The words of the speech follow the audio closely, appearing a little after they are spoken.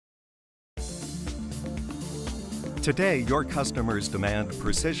Today, your customers demand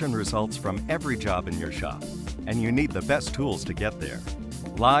precision results from every job in your shop, and you need the best tools to get there.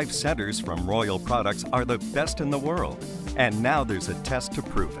 Live centers from Royal Products are the best in the world, and now there's a test to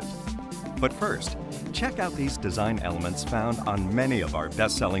prove it. But first, check out these design elements found on many of our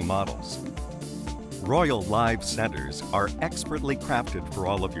best-selling models. Royal Live Centers are expertly crafted for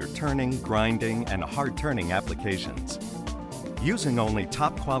all of your turning, grinding, and hard-turning applications. Using only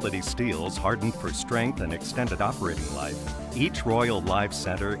top-quality steels hardened for strength and extended operating life, each Royal Live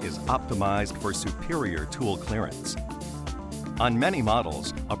Center is optimized for superior tool clearance. On many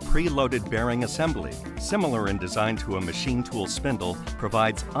models, a preloaded bearing assembly, similar in design to a machine tool spindle,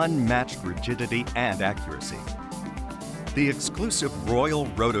 provides unmatched rigidity and accuracy. The exclusive Royal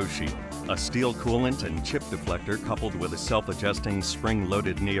RotoShield, a steel coolant and chip deflector coupled with a self-adjusting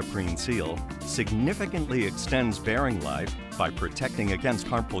spring-loaded neoprene seal, significantly extends bearing life by protecting against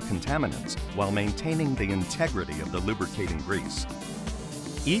harmful contaminants while maintaining the integrity of the lubricating grease.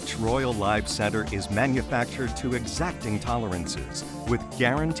 Each Royal Live Center is manufactured to exacting tolerances with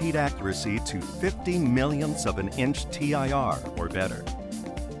guaranteed accuracy to 50 millionths of an inch TIR or better.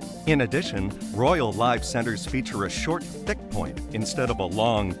 In addition, Royal Live Centers feature a short, thick point instead of a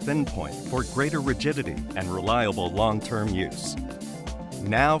long, thin point for greater rigidity and reliable long-term use.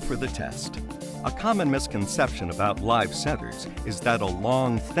 Now for the test. A common misconception about live centers is that a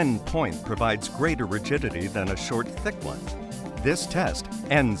long, thin point provides greater rigidity than a short, thick one. This test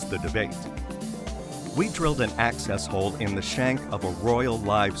ends the debate. We drilled an access hole in the shank of a Royal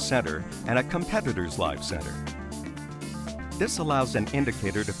Live Center and a competitor's Live Center. This allows an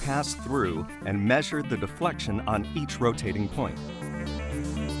indicator to pass through and measure the deflection on each rotating point.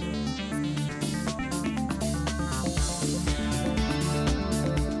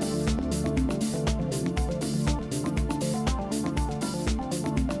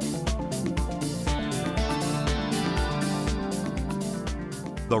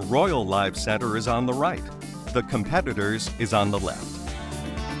 The Royal Live Center is on the right. The competitor's is on the left.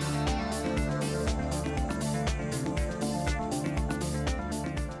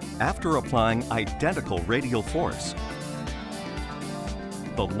 After applying identical radial force,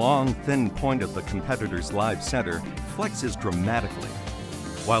 the long, thin point of the competitor's Live Center flexes dramatically,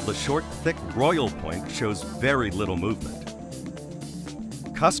 while the short, thick Royal point shows very little movement.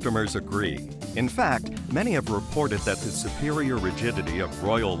 Customers agree. In fact, many have reported that the superior rigidity of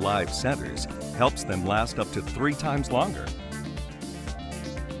Royal Live Centers helps them last up to 3 times longer.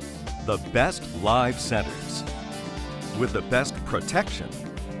 The best Live Centers, with the best protection,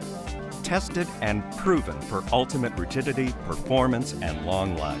 tested and proven for ultimate rigidity, performance, and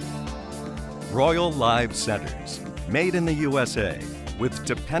long life. Royal Live Centers, made in the USA, with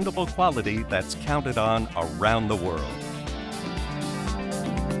dependable quality that's counted on around the world.